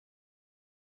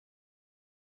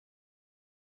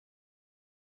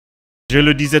Je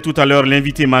le disais tout à l'heure,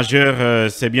 l'invité majeur,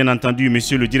 c'est bien entendu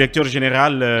monsieur le directeur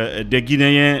général des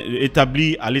Guinéens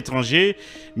établis à l'étranger,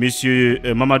 monsieur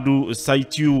Mamadou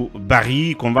Saïtiou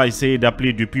Barry, qu'on va essayer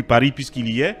d'appeler depuis Paris puisqu'il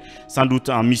y est, sans doute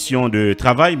en mission de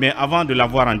travail. Mais avant de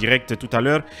l'avoir en direct tout à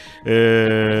l'heure,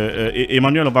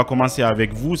 Emmanuel, on va commencer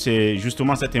avec vous. C'est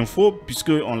justement cette info,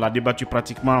 puisqu'on l'a débattu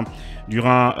pratiquement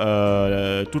durant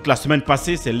toute la semaine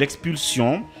passée, c'est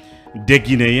l'expulsion des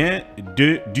Guinéens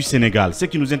du Sénégal. Ce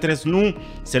qui nous intéresse, nous,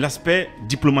 c'est l'aspect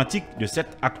diplomatique de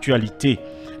cette actualité.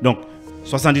 Donc,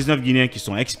 79 Guinéens qui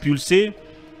sont expulsés.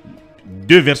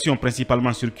 Deux versions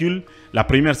principalement circulent. La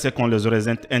première, c'est qu'on les aurait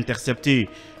interceptés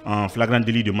en flagrant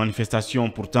délit de manifestation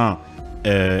pourtant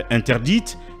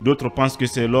interdite. D'autres pensent que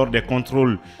c'est lors des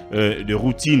contrôles de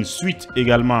routine, suite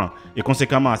également et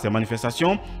conséquemment à ces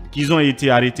manifestations, qu'ils ont été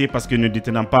arrêtés parce que ne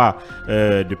détenant pas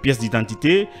de pièces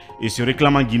d'identité et se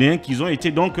réclamant guinéens, qu'ils ont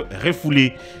été donc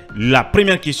refoulés. La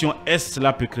première question, est-ce que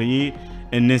cela peut créer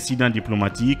un incident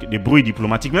diplomatique, des bruits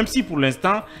diplomatiques, même si pour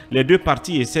l'instant, les deux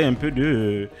parties essaient un peu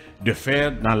de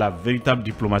faire dans la véritable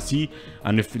diplomatie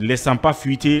en ne laissant pas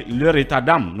fuiter leur état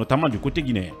d'âme, notamment du côté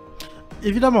guinéen.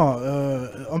 Évidemment,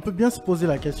 on peut bien se poser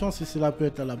la question si cela peut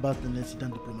être à la base d'un incident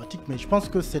diplomatique, mais je pense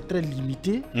que c'est très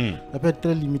limité. Ça peut être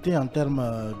très limité en termes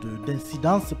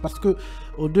d'incidence, parce que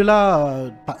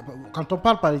au-delà, quand on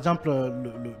parle par exemple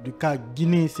du cas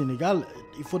Guinée-Sénégal,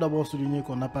 il faut d'abord souligner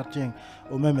qu'on appartient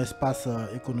au même espace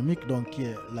économique, donc qui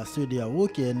est la CEDEAO,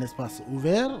 qui est un espace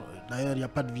ouvert. D'ailleurs, il n'y a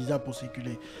pas de visa pour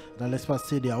circuler dans l'espace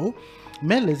CEDEAO.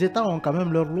 Mais les États ont quand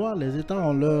même leurs lois, les États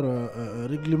ont leur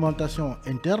réglementation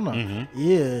interne.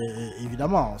 Et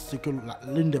évidemment, c'est que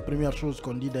l'une des premières choses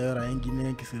qu'on dit d'ailleurs à un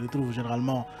Guinéen qui se retrouve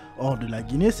généralement hors de la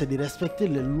Guinée, c'est de respecter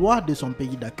les lois de son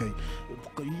pays d'accueil.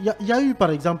 Il y a eu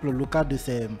par exemple le cas de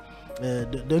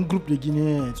d'un groupe de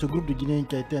Guinéens, ce groupe de Guinéens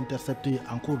qui a été intercepté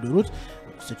en cours de route.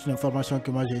 C'est une information que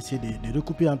moi j'ai essayé de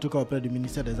recouper en tout cas auprès du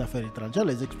ministère des Affaires étrangères,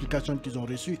 les explications qu'ils ont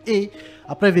reçues, et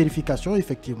après vérification,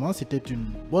 effectivement, c'était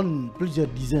plusieurs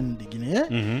dizaines de Guinéens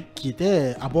qui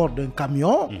étaient à bord d'un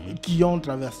camion, qui ont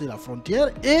traversé la frontière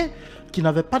et qui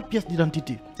n'avaient pas de pièce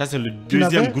d'identité. Ça, c'est le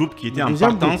deuxième groupe qui était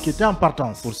en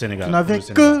partance pour le Sénégal. Qui n'avait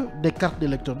que des cartes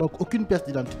d'électeurs, donc aucune pièce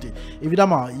d'identité.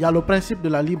 Évidemment, il y a le principe de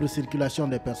la libre circulation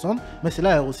des personnes, mais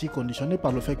cela est aussi conditionné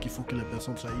par le fait qu'il faut que les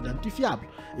personnes soient identifiables.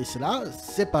 Et cela,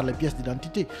 c'est par les pièces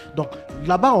d'identité. Donc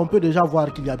là-bas, on peut déjà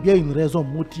voir qu'il y a bien une raison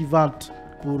motivante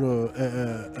pour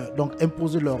donc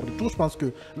imposer leur retour. Je pense que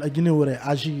la Guinée aurait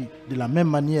agi de la même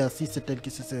manière si c'est elle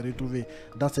qui se serait retrouvée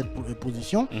dans cette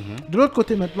position. De l'autre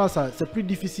côté, maintenant, c'est plus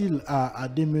difficile à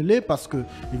démêler parce que,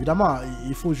 évidemment,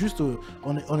 il faut juste...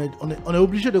 On est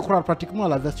obligé de croire pratiquement à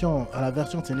la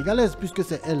version sénégalaise, puisque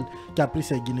c'est elle qui a pris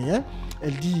ces Guinéens.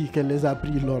 Elle dit qu'elle les a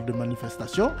pris lors de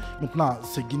manifestations. Maintenant,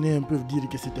 ces Guinéens peuvent dire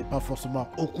que ce n'était pas forcément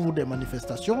au cours des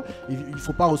manifestations. Il ne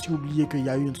faut pas aussi oublier qu'il y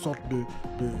a eu une sorte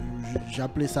j'ai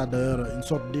appelé ça d'ailleurs une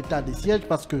sorte d'état de siège,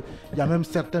 parce qu'il y a même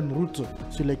certaines routes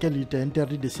sur lesquelles il était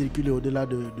interdit de circuler au-delà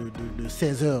de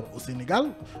 16 heures au Sénégal,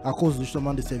 à cause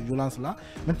justement de ces violences-là.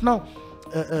 Maintenant,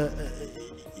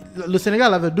 le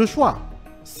Sénégal avait deux choix.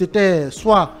 C'était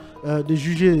soit de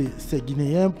juger ces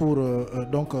Guinéens pour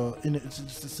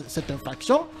cette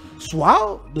infraction,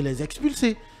 soit de les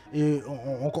expulser. Et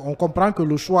on comprend que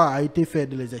le choix a été fait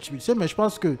de les expulser, mais je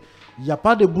pense qu'il n'y a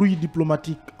pas de bruit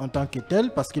diplomatique en tant que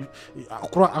tel, parce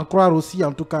qu'en croire aussi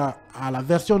en tout cas à la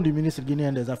version du ministre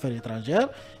guinéen des Affaires étrangères,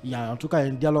 il y a en tout cas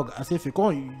un dialogue assez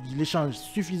fécond, il échange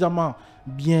suffisamment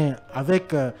bien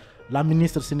avec la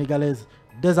ministre sénégalaise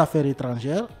des Affaires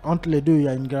étrangères. Entre les deux, il y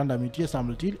a une grande amitié,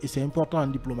 semble-t-il, et c'est important en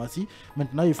diplomatie.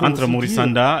 Maintenant, il faut entre Maurice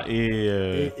Sanda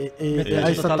et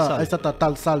Aïssata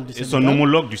Tall Sall du Sénégal, son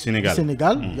homologue du Sénégal.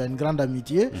 Il y a une grande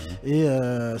amitié, et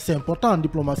c'est important en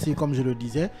diplomatie, comme je le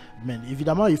disais. Mais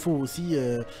évidemment, il faut aussi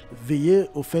veiller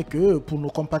au fait que pour nos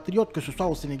compatriotes, que ce soit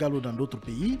au Sénégal ou dans d'autres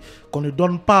pays, qu'on ne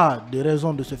donne pas de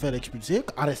raison de se faire expulser,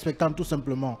 en respectant tout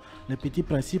simplement les petits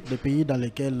principes des pays dans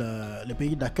lesquels, les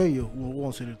pays d'accueil où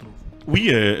on se retrouve.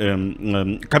 Oui,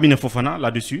 Cabinet Fofana,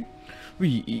 là-dessus.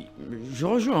 Oui, je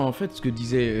rejoins en fait ce que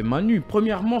disait Manu.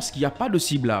 Premièrement, il n'y a pas de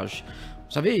ciblage.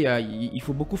 Vous savez, il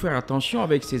faut beaucoup faire attention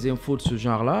avec ces infos de ce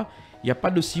genre-là. Il n'y a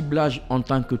pas de ciblage en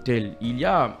tant que tel. Il y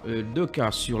a deux cas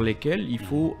sur lesquels il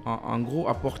faut en gros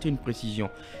apporter une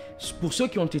précision. Pour ceux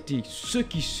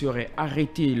qui seraient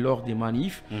arrêtés lors des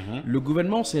manifs, le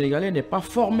gouvernement sénégalais n'est pas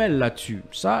formel là-dessus.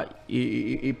 Ça,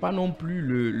 et pas non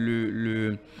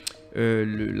plus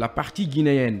la partie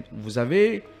guinéenne. Vous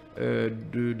avez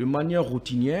de manière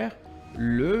routinière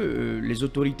les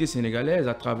autorités sénégalaises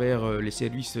à travers les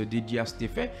services dédiés à cet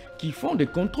effet qui font des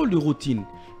contrôles de routine.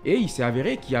 Et il s'est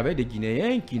avéré qu'il y avait des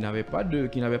Guinéens qui n'avaient pas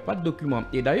de documents.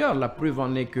 Et d'ailleurs, la preuve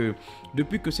en est que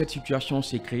depuis que cette situation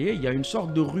s'est créée, il y a une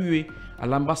sorte de ruée à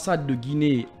l'ambassade de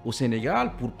Guinée au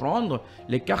Sénégal pour prendre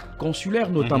les cartes consulaires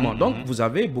notamment. Donc, vous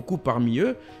avez beaucoup parmi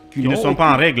eux qui ne sont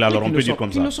pas en règle, alors on peut dire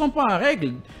comme ça. Qui ne sont pas en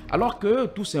règle, alors que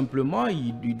tout simplement,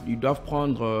 ils doivent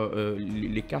prendre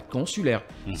les cartes consulaires.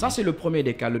 Ça, c'est le premier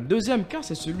des cas. Le deuxième cas,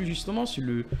 c'est celui justement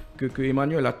que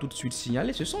Emmanuel a tout de suite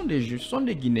signalé. Ce sont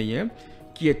des Guinéens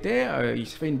qui étaient, il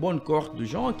se fait une bonne cohorte de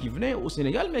gens qui venaient au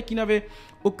Sénégal, mais qui n'avaient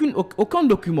aucun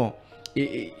document.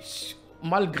 Et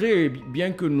malgré,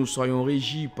 bien que nous soyons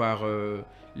régis par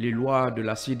les lois de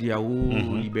la CEDEAO,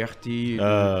 liberté,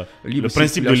 le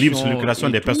principe de libre circulation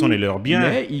des personnes et leurs biens.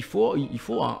 Mais il faut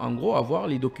en gros avoir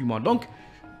les documents. Donc,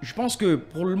 je pense que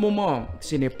pour le moment,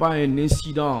 ce n'est pas un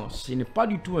incident, ce n'est pas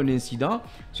du tout un incident.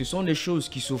 Ce sont des choses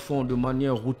qui se font de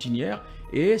manière routinière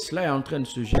et cela est en train de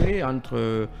se gérer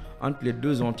entre les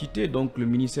deux entités, donc le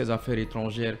ministère des Affaires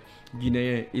étrangères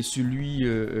guinéen et celui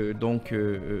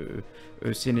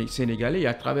sénégalais, et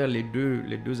à travers les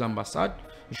deux ambassades.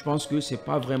 Je pense que ce n'est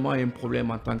pas vraiment un problème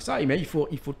en tant que ça, mais il faut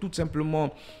tout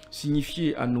simplement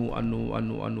signifier à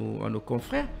nos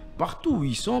confrères, partout où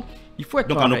ils sont, il faut être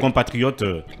donc en à nos règle. compatriotes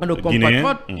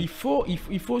Guinéens, il faut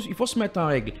se mettre en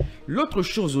règle. L'autre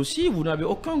chose aussi, vous n'avez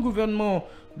aucun gouvernement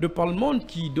de par le monde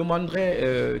qui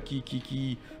demanderait,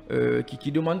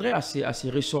 qui demanderait à ses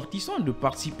ressortissants de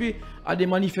participer à des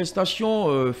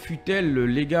manifestations, fût-elles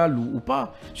légales ou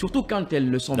pas, surtout quand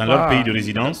elles ne sont pas... Dans leur pays de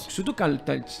résidence. Surtout quand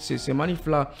ces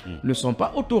manifs-là ne sont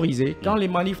pas autorisés. Quand les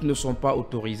manifs ne sont pas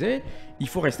autorisés, il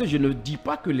faut rester... Je ne dis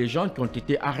pas que les gens qui ont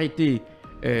été arrêtés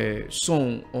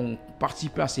ont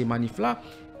participé à ces manifs-là,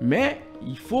 mais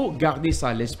il faut garder ça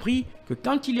à l'esprit que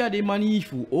quand il y a des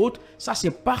manifs ou autres, ça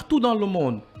c'est partout dans le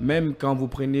monde. Même quand vous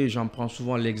prenez, j'en prends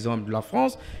souvent l'exemple de la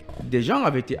France, des gens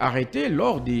avaient été arrêtés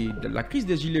lors de la crise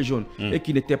des Gilets jaunes et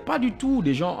qui n'étaient pas du tout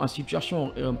des gens en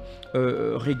situation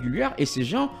régulière. Et ces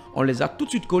gens, on les a tout de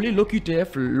suite collés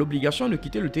l'OQTF, l'obligation de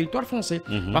quitter le territoire français.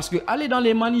 Parce que aller dans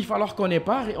les manifs alors qu'on n'est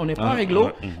pas réglo,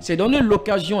 c'est donner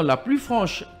l'occasion la plus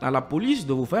franche à la police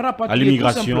de vous faire rapatrier. À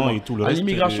l'immigration et tout le reste. À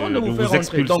l'immigration de vous faire rentrer.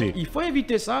 Expulser. Donc il faut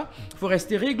éviter ça, il faut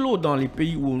rester réglo dans les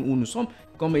pays où nous sommes.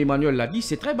 Comme Emmanuel l'a dit,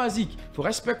 c'est très basique. Il faut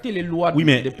respecter les lois des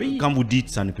pays. Oui, mais quand vous dites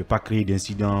ça ne peut pas créer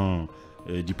d'incidents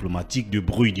diplomatiques, de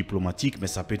bruit diplomatique, mais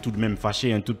ça peut tout de même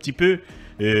fâcher un tout petit peu.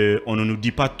 On ne nous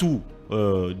dit pas tout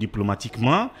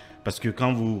diplomatiquement, parce que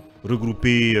quand vous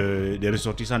regroupez des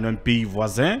ressortissants d'un pays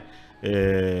voisin,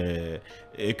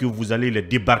 et que vous allez les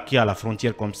débarquer à la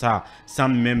frontière comme ça, sans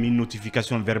même une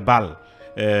notification verbale,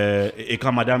 et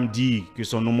quand madame dit que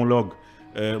son homologue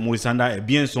Maurice Sanda est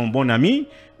bien son bon ami,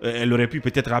 elle aurait pu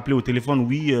peut-être rappeler au téléphone,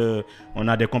 oui, on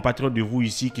a des compatriotes de vous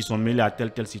ici qui sont mêlés à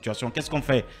telle situation. Qu'est-ce qu'on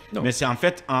fait? Mais c'est en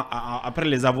fait, après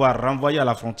les avoir renvoyés à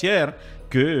la frontière,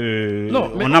 que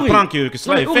on apprend que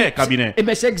cela est fait, cabinet. Et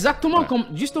bien c'est exactement comme,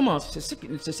 justement,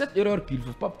 c'est cette erreur qu'il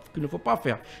ne faut pas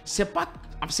faire. C'est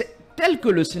tel que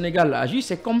le Sénégal agit,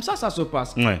 c'est comme ça se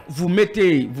passe. Vous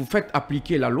faites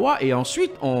appliquer la loi et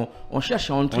ensuite on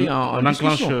cherche à entrer en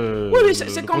discussion. Oui,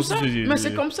 c'est comme ça. Mais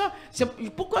c'est comme ça.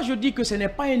 Pourquoi je dis que ce n'est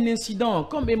pas un incident?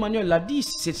 Comme Emmanuel l'a dit,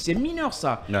 c'est mineur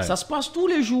ça. Ça se passe tous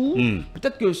les jours.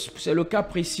 Peut-être que c'est le cas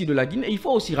précis de la Guinée. Il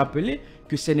faut aussi rappeler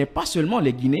que ce n'est pas seulement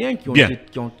les Guinéens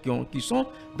qui sont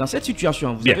dans cette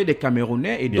situation. Vous avez des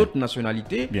Camerounais et d'autres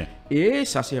nationalités. Et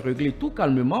ça s'est réglé tout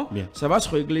calmement. Ça va se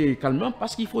régler calmement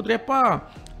parce qu'il ne faudrait pas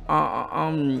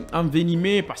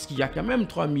envenimer, parce qu'il y a quand même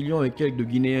 3 millions et quelques de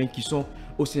Guinéens qui sont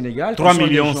au Sénégal. 3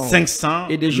 millions 500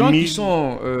 et des gens qui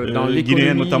sont dans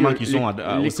l'économie, notamment qui sont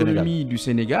au Sénégal. Du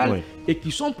Sénégal et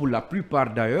qui sont pour la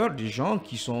plupart d'ailleurs des gens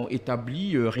qui sont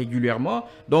établis régulièrement.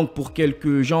 Donc pour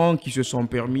quelques gens qui se sont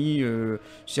permis,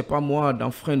 c'est pas moi,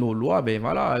 d'enfreindre aux lois, ben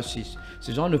voilà,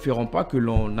 ces gens ne feront pas que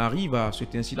l'on arrive à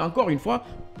cet incident. Encore une fois,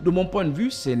 de mon point de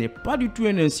vue, ce n'est pas du tout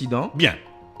un incident.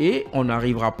 Et on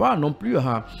n'arrivera pas non plus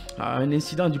à un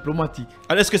incident diplomatique.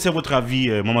 Alors est-ce que c'est votre avis,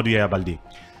 Mamadou Yaya Baldé?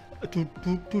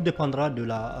 Tout dépendra de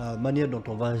la manière dont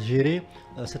on va gérer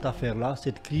cette affaire-là,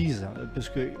 cette crise, parce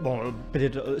que, bon,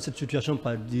 peut-être cette situation,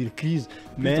 pas dire crise,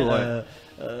 mais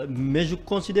je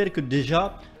considère que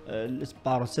déjà,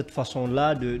 par cette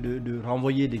façon-là de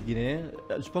renvoyer des Guinéens,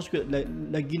 je pense que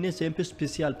la Guinée c'est un peu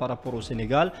spécial par rapport au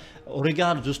Sénégal, au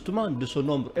regard justement de ce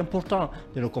nombre important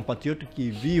de nos compatriotes qui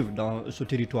vivent dans ce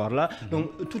territoire-là.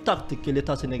 Donc tout acte que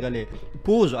l'État sénégalais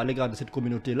pose à l'égard de cette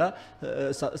communauté-là,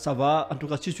 ça va en tout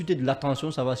cas susciter de l'attention,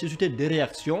 ça va susciter des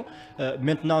réactions.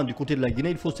 Maintenant du côté de la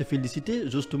Guinée, il faut se féliciter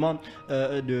justement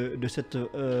de cette,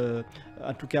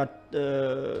 en tout cas,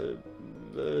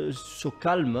 ce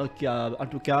calme qui a en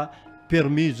tout cas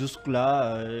permis jusque-là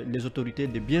les autorités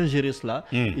de bien gérer cela.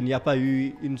 Il n'y a pas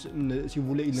eu, si vous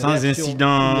voulez, sans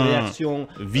incident, une réaction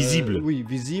visible, oui,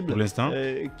 visible pour l'instant,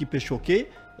 qui peut choquer.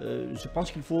 Je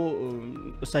pense qu'il faut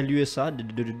saluer ça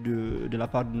de la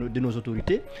part de nos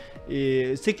autorités.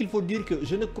 Et ce qu'il faut dire, que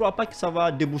je ne crois pas que ça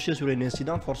va déboucher sur un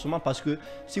incident forcément, parce que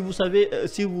si vous savez,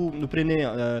 si vous prenez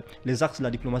les axes de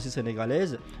la diplomatie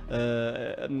sénégalaise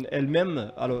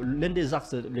elle-même, alors l'un des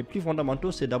axes les plus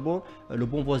fondamentaux, c'est d'abord le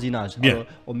bon voisinage. Alors,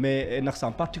 on met un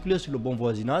accent particulier sur le bon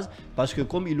voisinage, parce que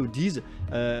comme ils le disent,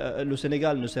 le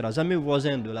Sénégal ne sera jamais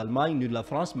voisin de l'Allemagne ni de la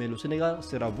France, mais le Sénégal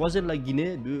sera voisin de la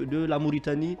Guinée, de la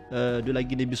Mauritanie, de la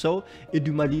Guinée-Bissau et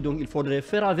du Mali. Donc il faudrait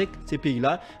faire avec ces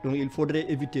pays-là. Donc il faudrait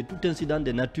éviter tout incident de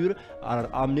nature à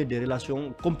amener des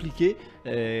relations compliquées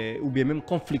ou bien même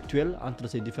conflictuelles entre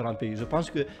ces différents pays. Je pense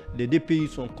que les deux pays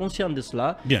sont conscients de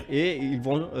cela et ils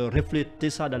vont refléter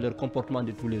ça dans leur comportement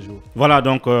de tous les jours. Voilà,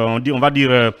 donc on va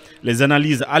dire les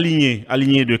analyses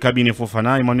alignées de cabinet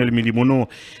Fofana, Emmanuel Milimono,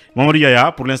 Mamadou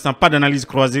Yaya. Pour l'instant, pas d'analyse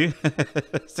croisée.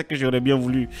 C'est ce que j'aurais bien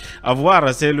voulu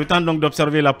avoir. C'est le temps donc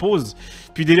d'observer la pause.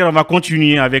 Puis derrière, on va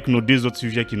continuer avec nos deux autres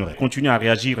sujets qui nous restent. Continuer à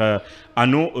réagir à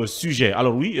nos sujets.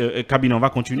 Alors oui, cabinet, on va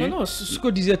continuer. Non, ce que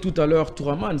disait tout à l'heure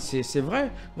Touraman, c'est vrai.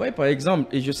 Vous voyez, par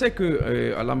exemple, et je sais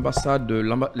que à l'ambassade,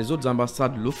 les autres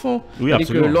ambassades le font. Oui,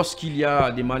 absolument. Que lorsqu'il y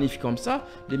a des manifs comme ça,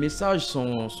 les messages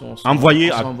sont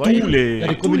envoyés à tous les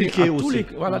communiqués aussi.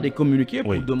 Voilà, des communiqués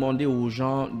pour demander aux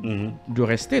gens de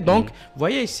rester. Donc, vous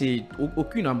voyez, c'est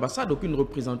aucune ambassade, aucune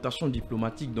représentation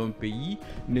diplomatique d'un pays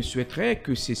ne souhaiterait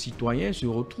que ses citoyens se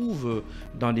retrouvent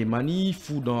dans des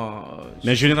manifs ou dans...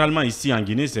 Mais généralement, ici en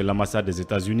Guinée, c'est l'ambassade des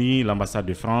États-Unis, l'ambassade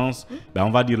de France, on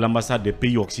va dire l'ambassade des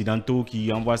pays occidentaux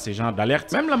qui envoient ces genres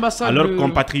d'alerte à leurs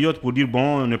compatriotes pour dire,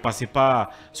 bon, ne passez pas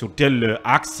sur tel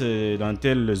axe, dans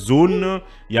telle zone,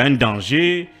 il y a un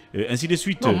danger, ainsi de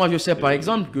suite. Non, moi je sais par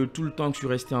exemple que tout le temps que je suis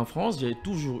resté en France, j'ai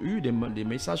toujours eu des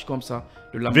messages comme ça.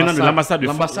 Venant de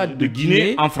l'ambassade de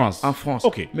Guinée en France. En France.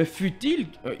 Okay. Mais fut-il,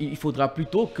 il faudra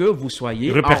plutôt que vous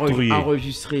soyez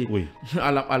enregistré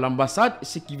à l'ambassade,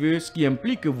 ce qui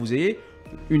implique que vous ayez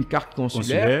une carte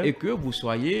consulaire et que vous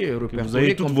soyez répertorié. Vous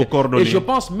avez toutes vos coordonnées. Et je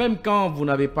pense même quand vous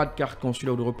n'avez pas de carte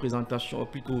consulaire ou de représentation,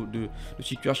 plutôt de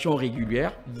situation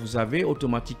régulière, vous avez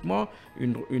automatiquement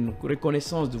une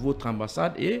reconnaissance de votre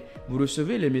ambassade et vous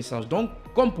recevez les messages. Donc,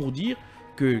 comme pour dire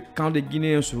que quand les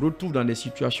Guinéens se retrouvent dans des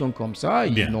situations comme ça,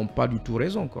 ils n'ont pas du tout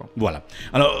raison, quoi. Voilà.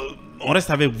 Alors, on reste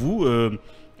avec vous.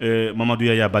 Mamadou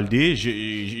Yaya Baldé,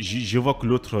 j'évoque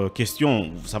l'autre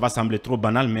question. Ça va sembler trop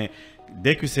banal, mais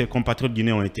dès que ces compatriotes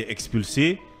guinéens ont été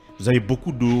expulsés, vous avez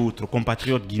beaucoup d'autres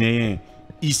compatriotes guinéens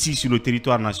ici sur le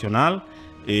territoire national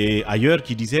et ailleurs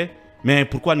qui disaient, mais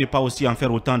pourquoi ne pas aussi en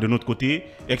faire autant de notre côté,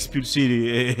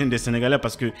 expulser des Sénégalais,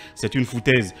 parce que c'est une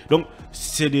foutaise. Donc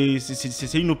c'est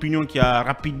une opinion qui a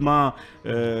rapidement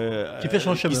qui fait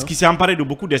son chemin, qui s'est emparée de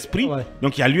beaucoup d'esprits.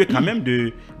 Donc il y a lieu quand même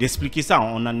d'expliquer ça.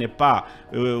 On n'en est pas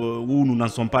où nous n'en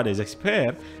sommes pas des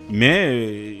experts,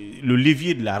 mais le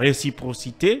levier de la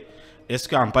réciprocité, est-ce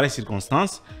qu'en pareille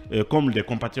circonstance, comme les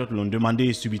compatriotes l'ont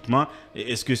demandé subitement,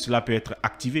 est-ce que cela peut être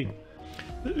activé?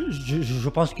 Je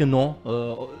pense que non.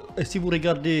 Et si vous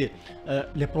regardez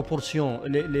les proportions,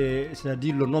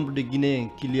 c'est-à-dire le nombre de Guinéens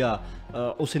qu'il y a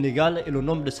au Sénégal et le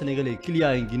nombre de Sénégalais qu'il y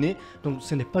a en Guinée, donc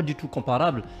ce n'est pas du tout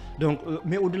comparable. Donc,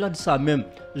 mais au-delà de ça même,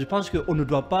 je pense qu'on ne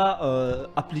doit pas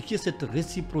appliquer cette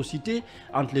réciprocité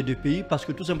entre les deux pays, parce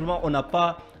que tout simplement on n'a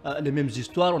pas les mêmes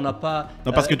histoires, on n'a pas...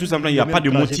 Non, parce que tout simplement il n'y a pas de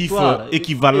motif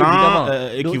équivalent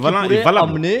et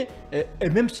valable. Et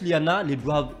même s'il y en a,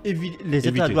 les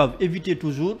États doivent éviter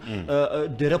toujours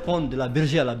de répondre de la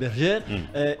bergère à la bergère,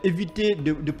 éviter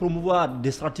de promouvoir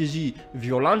des stratégies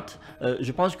violentes.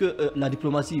 Je pense que la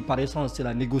diplomatie, par essence, c'est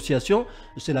la négociation,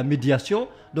 c'est la médiation.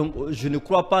 Donc je ne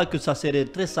crois pas que ça serait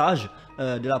très sage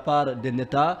de la part d'un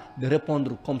État de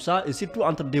répondre comme ça, et surtout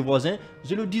entre des voisins.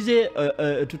 Je le disais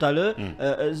tout à l'heure,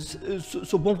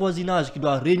 ce bon voisinage qui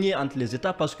doit régner entre les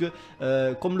États, parce que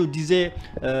comme le disait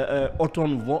Otto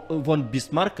von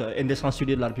Bismarck, un des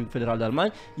chanceliers de la République fédérale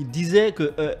d'Allemagne, il disait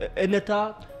qu'un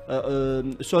État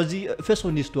fait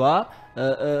son histoire,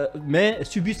 mais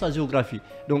subit sa géographie.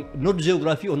 Donc notre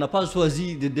géographie, on n'a pas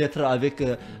choisi d'être avec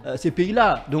ces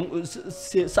pays-là. Donc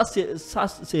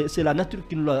c'est la nature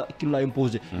qui nous l'a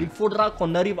imposé. Il faudra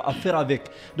qu'on arrive à faire avec.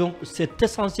 Donc c'est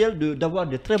essentiel d'avoir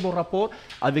de très bons rapports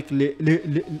avec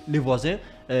les voisins.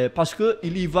 Parce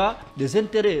qu'il y va des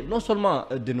intérêts non seulement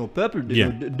de nos peuples, de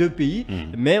nos deux pays,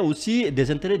 mais aussi des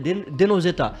intérêts de nos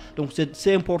États. Donc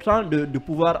c'est important de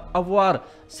pouvoir avoir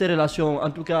ces relations,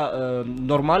 en tout cas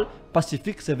normales,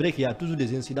 pacifique. C'est vrai qu'il y a toujours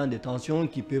des incidents, des tensions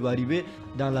qui peuvent arriver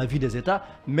dans la vie des États,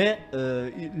 mais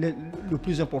le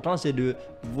plus important, c'est de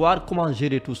voir comment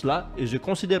gérer tout cela. Et je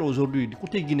considère aujourd'hui, du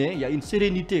côté guinéen, il y a une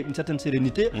sérénité, une certaine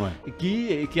sérénité qui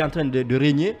est en train de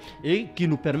régner et qui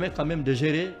nous permet quand même de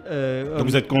gérer. Donc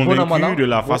vous êtes convaincu de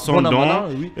la façon dont,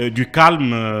 du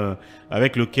calme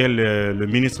avec lequel le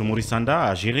ministre Maurice Sanda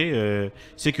a géré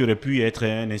ce qui aurait pu être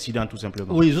un incident tout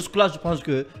simplement. Oui, jusque-là, je pense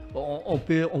qu'on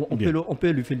peut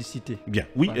lui féliciter. Bien,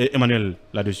 oui, Emmanuel,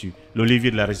 là-dessus, le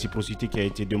levier de la réciprocité qui a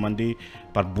été demandé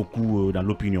par beaucoup dans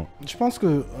l'opinion. Je pense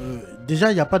que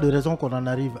déjà, il n'y a pas de raison qu'on en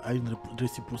arrive à une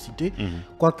réciprocité.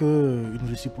 Quoique, une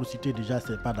réciprocité, déjà,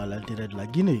 ce n'est pas dans l'intérêt de la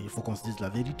Guinée. Il faut qu'on se dise la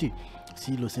vérité.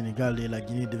 Si le Sénégal et la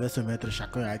Guinée devaient se mettre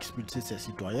chacun à expulser ses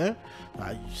citoyens,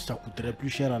 ça coûterait plus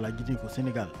cher à la Guinée qu'au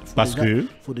Sénégal. Il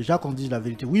faut déjà qu'on dise la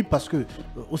vérité. Oui, parce que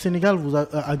au Sénégal,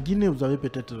 en Guinée, vous avez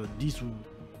peut-être 10 ou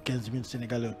 15 000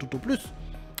 Sénégalais tout au plus.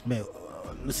 Mais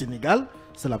le Sénégal,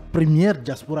 c'est la première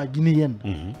diaspora guinéenne.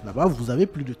 Là-bas, vous avez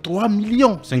plus de 3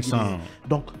 millions. 500.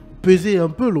 Donc, peser un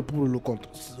peu le pour et le contre.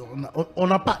 On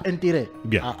n'a pas intérêt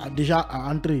déjà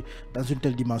à entrer dans une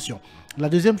telle dimension. La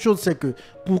deuxième chose, c'est que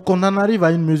pour qu'on en arrive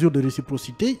à une mesure de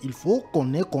réciprocité, il faut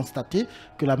qu'on ait constaté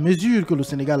que la mesure que le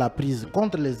Sénégal a prise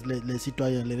contre les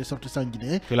citoyens, les ressortissants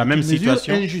guinéens, c'est la même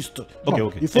situation injuste.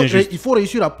 Il faut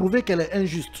réussir à prouver qu'elle est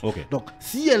injuste. Donc,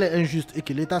 si elle est injuste et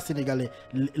que l'État sénégalais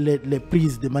l'est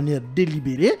prise de manière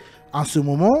délibérée, en ce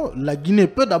moment, la Guinée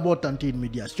peut d'abord tenter une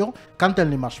médiation. Quand elle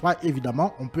ne marche pas,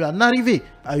 évidemment, on peut en arriver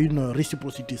à une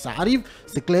réciprocité. Ça arrive,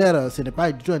 c'est clair, ce n'est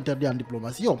pas du tout interdit en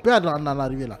diplomatie. On peut en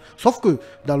arriver là. Sauf que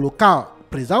dans le cas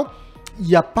présent, il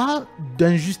n'y a pas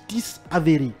d'injustice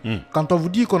avérée. Quand on vous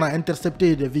dit qu'on a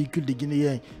intercepté des véhicules des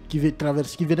Guinéens qui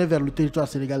venaient vers le territoire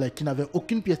sénégalais, qui n'avaient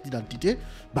aucune pièce d'identité,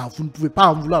 vous ne pouvez pas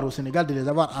en vouloir au Sénégal de les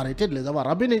avoir arrêtés, de les avoir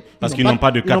ramenés. Parce qu'ils n'ont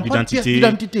pas de carte d'identité.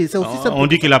 On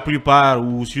dit que la plupart,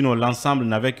 ou sinon l'ensemble,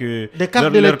 n'avaient que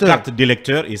leur carte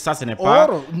d'électeur. Et ça, ce n'est pas,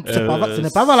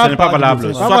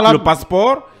 valable. Soit le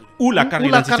passeport ou la carte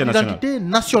d'identité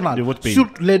nationale de votre pays. Sur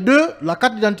les deux, la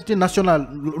carte d'identité nationale,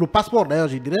 le passeport d'ailleurs,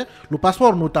 je dirais, le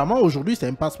passeport notamment aujourd'hui, c'est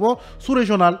un passeport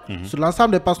sous-régional. Sur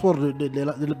l'ensemble des passeports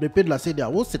des pays de la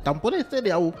CEDEAO, c'est tamponné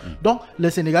CEDEAO. Donc,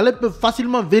 les Sénégalais peuvent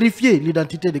facilement vérifier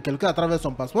l'identité de quelqu'un à travers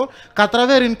son passeport qu'à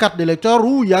travers une carte d'électeur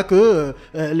où il n'y a que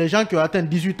les gens qui ont atteint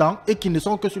 18 ans et qui ne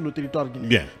sont que sur le territoire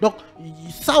guinéen. Donc,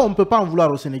 ça, on ne peut pas en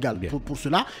vouloir au Sénégal pour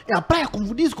cela. Et après, qu'on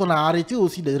vous dise qu'on a arrêté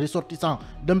aussi des ressortissants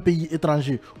d'un pays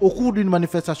étranger au cours d'une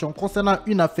manifestation concernant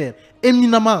une affaire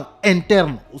éminemment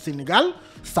interne au Sénégal,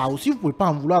 ça aussi, vous ne pouvez pas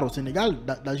en vouloir au Sénégal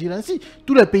d'agir ainsi.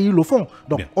 Tous les pays le font.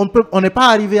 Donc, on n'est pas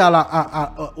arrivé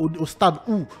au stade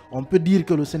où on peut dire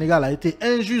que le Sénégal a été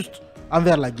injuste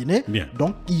envers la Guinée.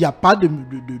 Donc, il n'y a pas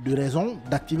de raison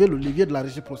d'activer le levier de la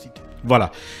réciprocité.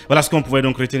 Voilà ce qu'on pouvait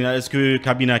donc retenir. Est-ce que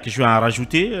Kabina a quelque chose à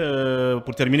rajouter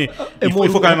pour terminer? Il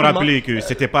faut quand même rappeler que ce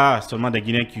n'était pas seulement des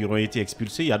Guinéens qui auraient été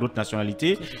expulsés, il y a d'autres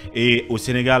nationalités. Et au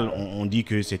Sénégal, on dit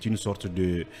que c'est une sorte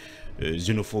de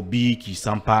xénophobie qui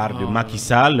s'empare de Macky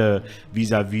Sall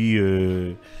vis-à-vis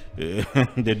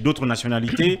d'autres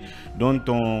nationalités dont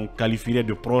on qualifierait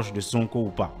de proches de Sonko ou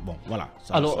pas. Bon, voilà.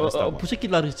 Alors, pour ce qui est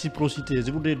de la réciprocité,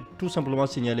 je voudrais tout simplement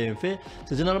signaler un fait.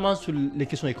 C'est généralement sur les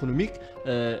questions économiques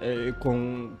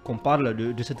qu'on parle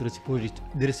de cette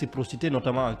réciprocité,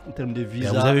 notamment en termes de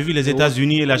visa. Vous avez vu les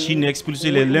États-Unis et la Chine expulser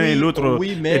l'un et l'autre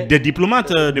des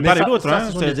diplomates de part et d'autre.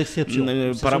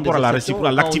 Par rapport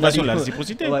à l'activation de la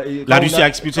réciprocité. La Russie a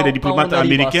expulsé des diplomates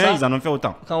américains, ils en ont fait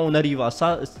autant. Quand on arrive à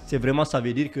ça, c'est vraiment, ça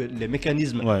veut dire que les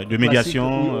mécanismes de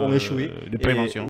médiation, ont échoué, de prévention.